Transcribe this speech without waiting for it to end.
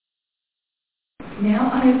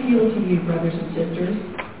Now I appeal to you, brothers and sisters,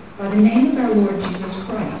 by the name of our Lord Jesus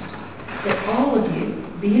Christ, that all of you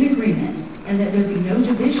be in agreement and that there be no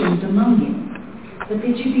divisions among you, but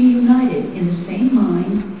that you be united in the same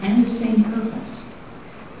mind and the same purpose.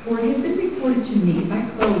 For it has been reported to me by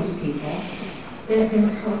close people that there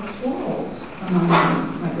are quarrels among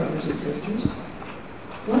you, my brothers and sisters.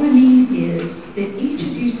 What I mean is that each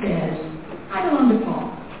of you says, I belong to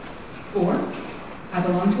Paul, or I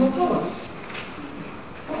belong to Apollos,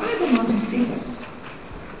 or I belong to Cephas,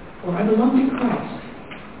 or I belong to Christ.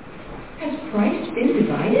 Has Christ been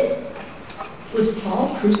divided? Was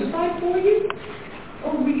Paul crucified for you?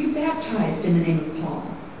 Or were you baptized in the name of Paul?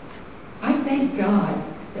 I thank God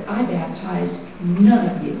that I baptized none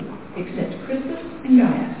of you except Crispus and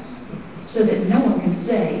Gaius, so that no one can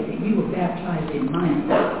say that you were baptized in my name.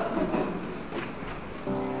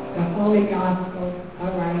 The Holy Gospel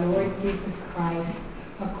of our Lord Jesus Christ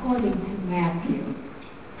according to Matthew.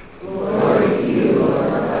 Glory to you,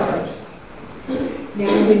 Lord Christ.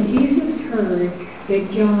 Now when Jesus heard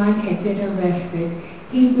that John had been arrested,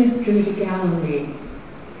 he withdrew to Galilee.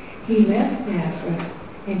 He left Nazareth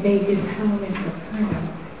and made his home in Capernaum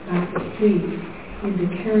by the sea in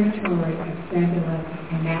the territory of Zebulun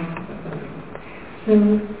and Naphtali, so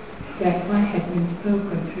that what had been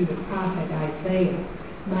spoken through the prophet Isaiah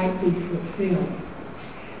might be fulfilled.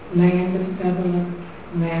 Land of Zebulun,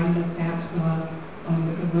 land of Naphtali, on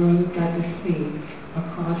the road by the sea,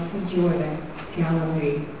 across the Jordan,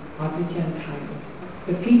 Galilee of the Gentiles.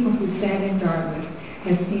 The people who sat in darkness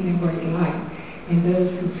have seen a great light, and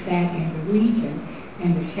those who sat in the region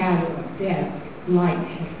and the shadow of death, light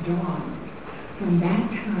has dawned. From that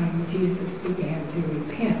time, Jesus began to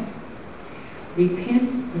repent.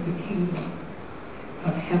 Repent, for the kingdom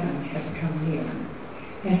of heaven has come near.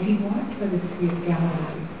 As he walked by the Sea of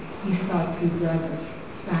Galilee, he saw two brothers,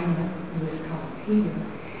 Simon, who is called Peter,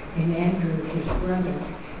 and Andrew, his brother,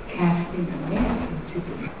 casting a net into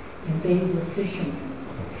the sea, and they were fishermen.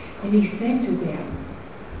 And he said to them,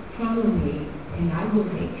 Follow me, and I will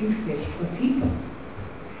make you fish for people.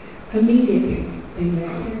 Immediately they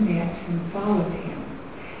left their nets and followed him.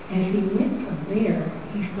 As he went from there,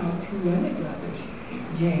 he saw two other brothers,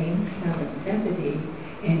 James, son of Zebedee,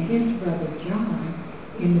 and his brother John,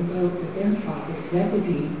 in the boat with their father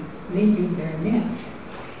Zebedee, mending their nets.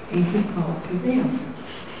 And he called to them.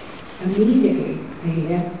 Immediately they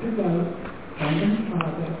left the boat and their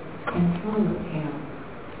father and followed him.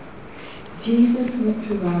 Jesus went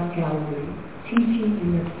throughout Galilee, teaching in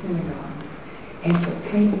their synagogues and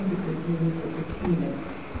proclaiming the good news of the kingdom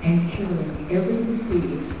and curing every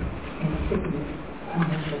disease and sickness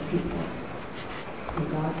among the people. The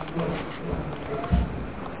gospel of God.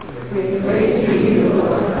 Praise to you,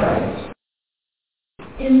 Lord Christ.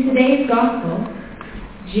 In today's gospel,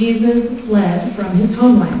 Jesus fled from his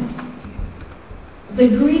homeland. The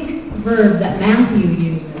Greek verb that Matthew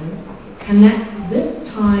uses connects this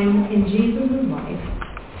time in Jesus' life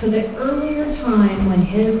to the earlier time when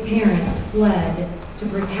his parents fled to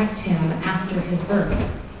protect him after his birth.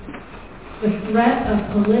 The threat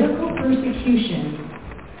of political persecution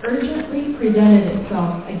urgently presented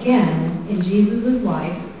itself again in Jesus'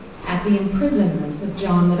 life at the imprisonment of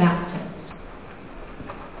John the Baptist.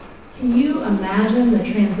 Can you imagine the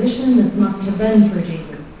transition this must have been for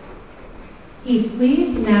Jesus? He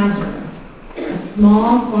flees Nazareth, a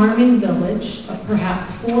small farming village of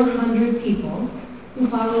perhaps 400 people who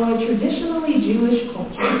follow a traditionally Jewish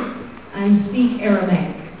culture and speak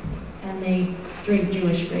Aramaic, and they drink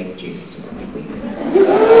Jewish grape juice just like we do.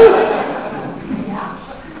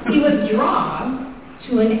 He was drawn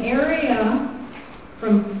to an area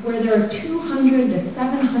from where there are 200 to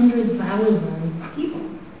 700,000 people,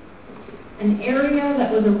 an area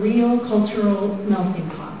that was a real cultural melting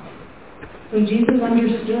pot. So Jesus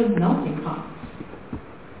understood melting pots.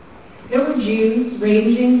 There were Jews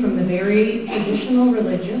ranging from the very traditional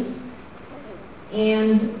religious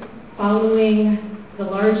and following the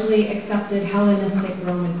largely accepted Hellenistic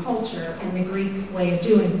Roman culture and the Greek way of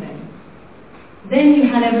doing things. Then you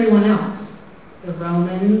had everyone else, the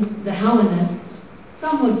Romans, the Hellenists,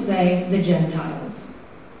 some would say the Gentiles.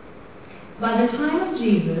 By the time of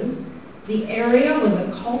Jesus, the area was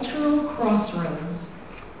a cultural crossroads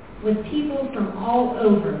with people from all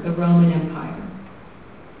over the Roman Empire.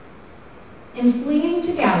 In fleeing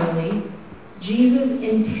to Galilee, Jesus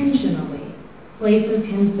intentionally places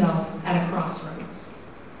himself at a crossroads.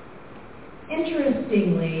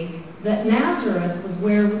 Interestingly, that Nazareth was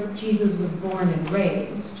where Jesus was born and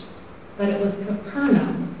raised, but it was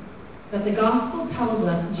Capernaum that the Gospel tells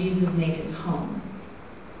us Jesus made his home.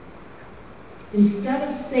 Instead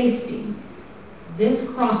of safety, this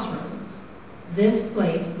crossroads this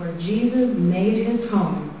place where Jesus made his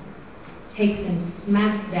home takes him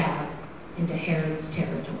smack dab into Herod's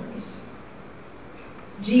territories.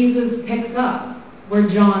 Jesus picks up where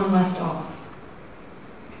John left off.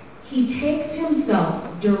 He takes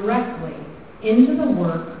himself directly into the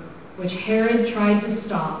work which Herod tried to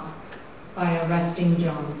stop by arresting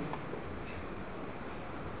John.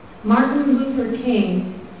 Martin Luther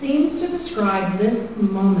King seems to describe this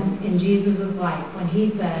moment in Jesus' life when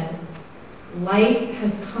he said, "Light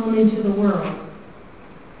has come into the world,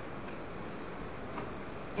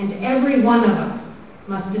 and every one of us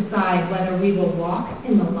must decide whether we will walk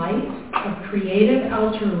in the light of creative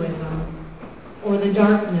altruism or the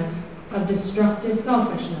darkness of destructive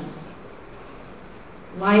selfishness.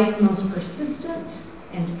 Life's most persistent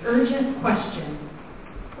and urgent question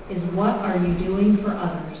is, what are you doing for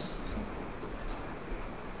others?"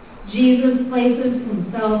 Jesus places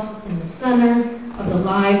himself in the center of the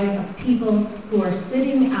lives of people who are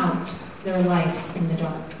sitting out their life in the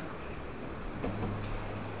dark.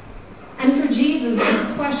 And for Jesus,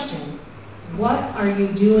 the question, what are you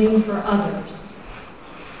doing for others,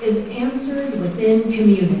 is answered within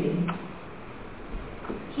community.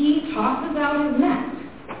 He tosses out his net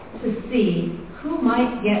to see who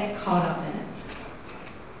might get caught up in it.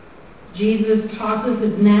 Jesus tosses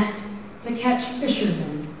his net to catch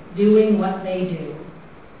fishermen doing what they do.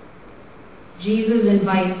 Jesus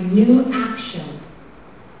invites new action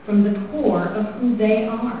from the core of who they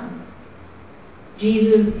are.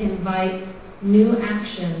 Jesus invites new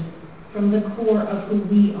action from the core of who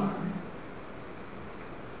we are.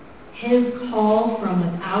 His call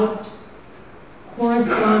from without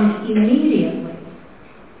corresponds immediately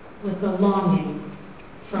with the longing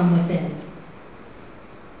from within.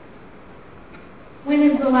 When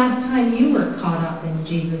is the last time you were caught up in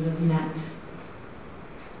Jesus' net?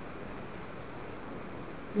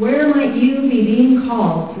 Where might you be being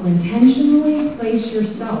called to intentionally place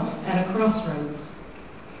yourself at a crossroads?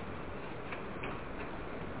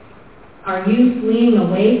 Are you fleeing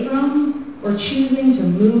away from or choosing to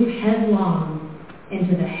move headlong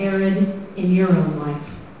into the Herod in your own life?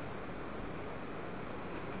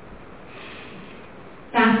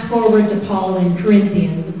 Fast forward to Paul in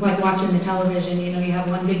Corinthians. It's like watching the television. You know, you have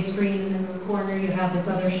one big screen and in the corner you have this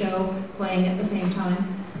other show playing at the same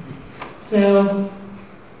time. So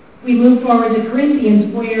we move forward to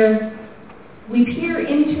Corinthians, where we peer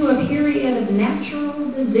into a period of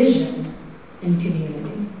natural division in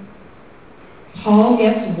community. Paul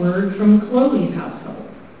gets word from Chloe's household.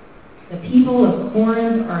 The people of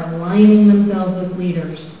Corinth are aligning themselves with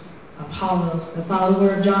leaders. Apollos, the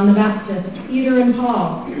follower of John the Baptist, Peter and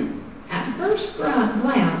Paul. At first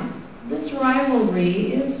glance, this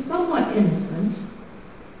rivalry is somewhat innocent.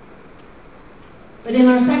 But in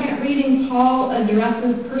our second reading, Paul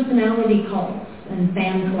addresses personality cults and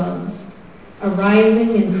fan clubs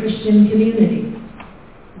arising in Christian communities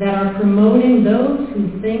that are promoting those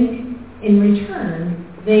who think in return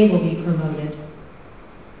they will be promoted.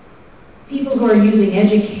 People who are using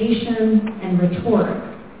education and rhetoric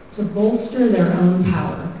to bolster their own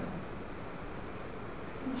power.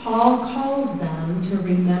 Paul calls them to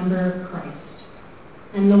remember Christ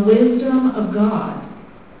and the wisdom of God,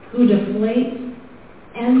 who deflates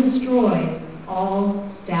and destroys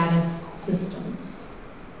all status systems,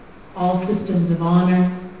 all systems of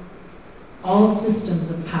honor, all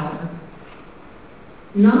systems of power.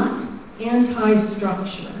 Not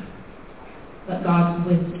anti-structure, but God's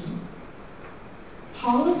wisdom.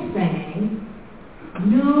 Paul is saying,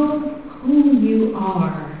 know who you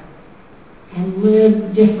are and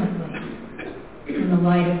live differently in the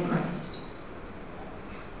light of Christ.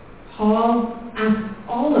 Paul asks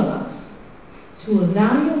all of us to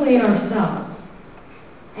evaluate ourselves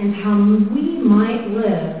and how we might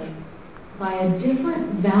live by a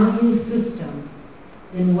different value system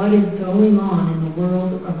than what is going on in the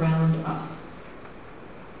world around us.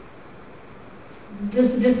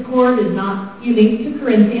 This discord is not unique to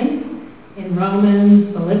Corinthians. In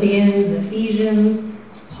Romans, Philippians, Ephesians,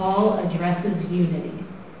 Paul addresses unity.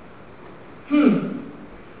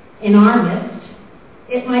 In our midst,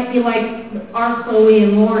 it might be like our Chloe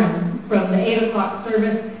and Lauren from the 8 o'clock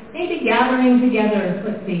service, maybe gathering together,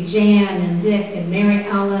 let's see, Jan and Dick and Mary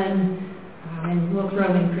Ellen, and we'll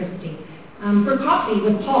throw in Christy, for coffee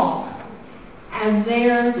with Paul, as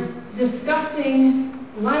they're discussing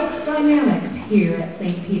life dynamics here at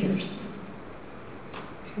St. Peter's,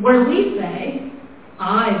 where we say,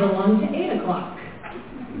 I belong to 8 o'clock,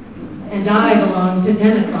 and I belong to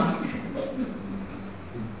 10 o'clock.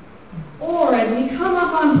 Or as we come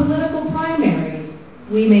up on political primaries,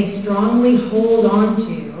 we may strongly hold on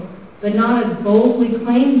to, but not as boldly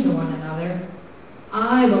claim to one another,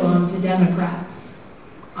 I belong to Democrats.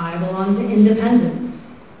 I belong to Independents.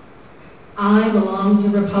 I belong to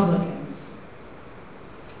Republicans.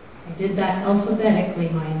 I did that alphabetically,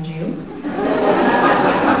 mind you.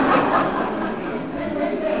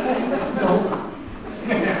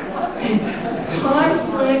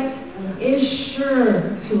 Conflict is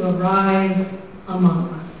sure to arise among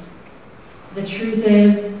us. The truth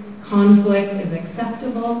is, conflict is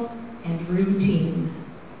acceptable and routine.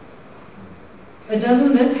 But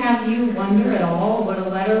doesn't this have you wonder at all what a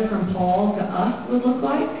letter from Paul to us would look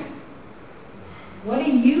like? What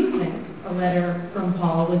do you think a letter from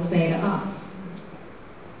Paul would say to us?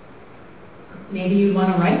 Maybe you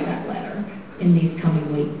want to write that letter in these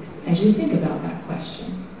coming weeks as you think about that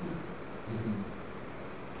question.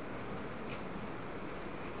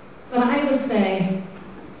 But I would say,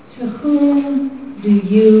 to whom do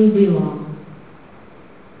you belong?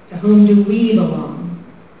 To whom do we belong?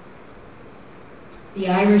 The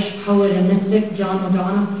Irish poet and mystic John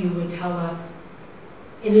O'Donohue would tell us,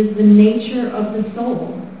 it is the nature of the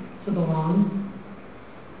soul to belong.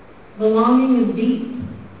 Belonging is deep.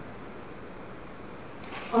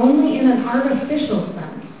 Only in an artificial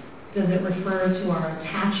sense does it refer to our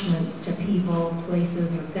attachments to people, places,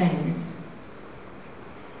 or things.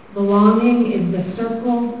 Belonging is the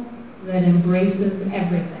circle that embraces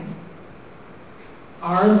everything.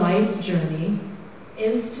 Our life's journey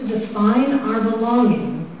is to define our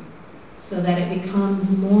belonging so that it becomes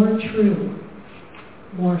more true,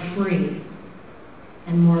 more free,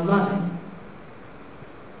 and more loving.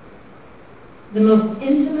 The most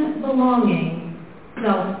intimate belonging,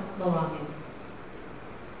 self-belonging.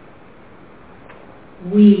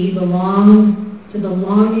 We belong to the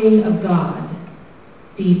longing of God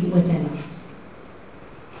deep within us,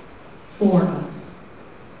 for us.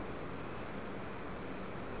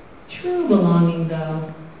 True belonging,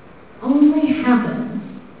 though, only happens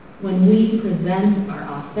when we present our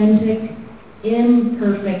authentic,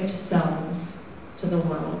 imperfect selves to the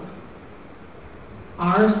world.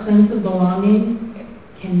 Our sense of belonging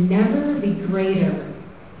can never be greater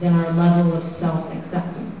than our level of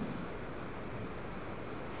self-acceptance.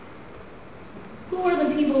 Who are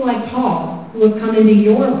the people like Paul who have come into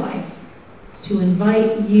your life to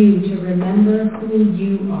invite you to remember who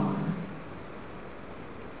you are?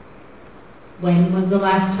 When was the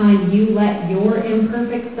last time you let your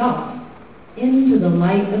imperfect self into the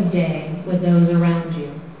light of day with those around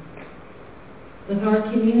you? With our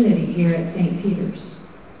community here at St. Peter's.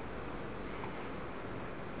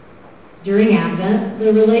 During Advent,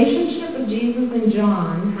 the relationship of Jesus and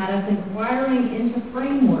John had us inquiring into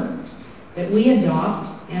frameworks that we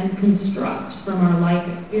adopt and construct from our life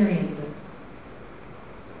experiences.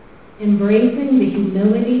 Embracing the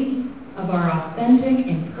humility of our authentic,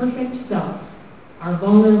 imperfect self, our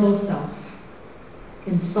vulnerable self,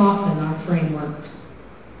 can soften our frameworks.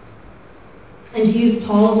 And to use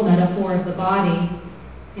Paul's metaphor of the body,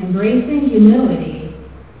 embracing humility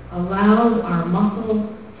allows our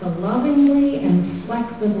muscles to lovingly and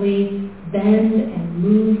flexibly bend and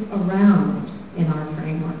move around in our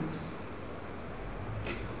frameworks.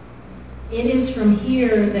 It is from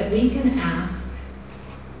here that we can ask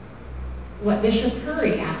what Bishop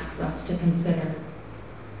Curry asks us to consider.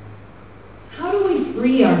 How do we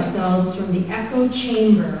free ourselves from the echo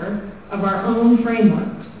chamber of our own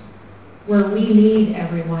frameworks, where we need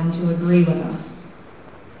everyone to agree with us,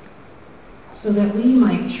 so that we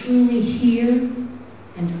might truly hear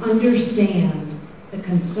and understand the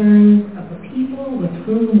concerns of the people with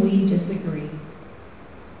whom we disagree?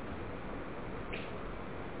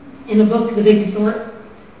 In the book, The Big Sort,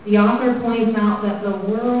 the author points out that the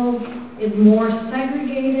world is more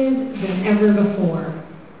segregated than ever before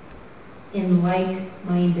in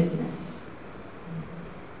like-mindedness.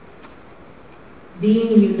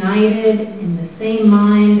 Being united in the same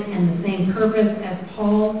mind and the same purpose as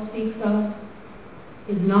Paul speaks of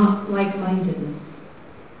is not like-mindedness.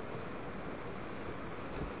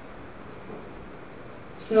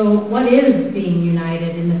 So what is being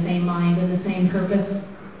united in the same mind and the same purpose?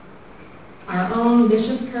 Our own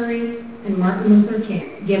Bishop Curry and Martin Luther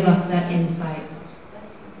King give us that insight.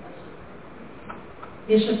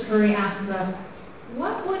 Bishop Curry asks us,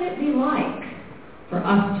 what would it be like for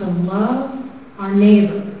us to love our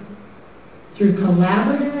neighbor through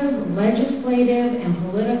collaborative, legislative,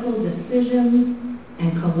 and political decisions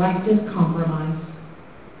and collective compromise?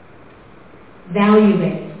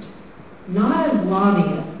 Value-based, not as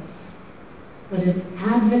lobbyists, but as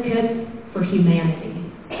advocates for humanity.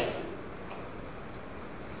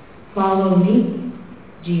 Follow me,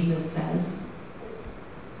 Jesus says.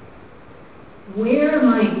 Where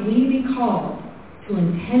might we be called to to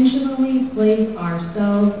intentionally place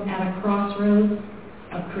ourselves at a crossroads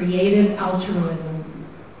of creative altruism,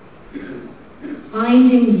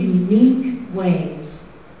 finding unique ways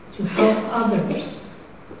to help others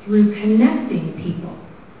through connecting people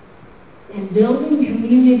and building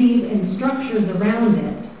communities and structures around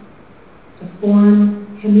it to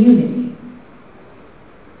form community.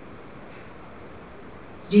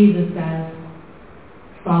 Jesus says,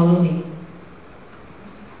 "Follow me."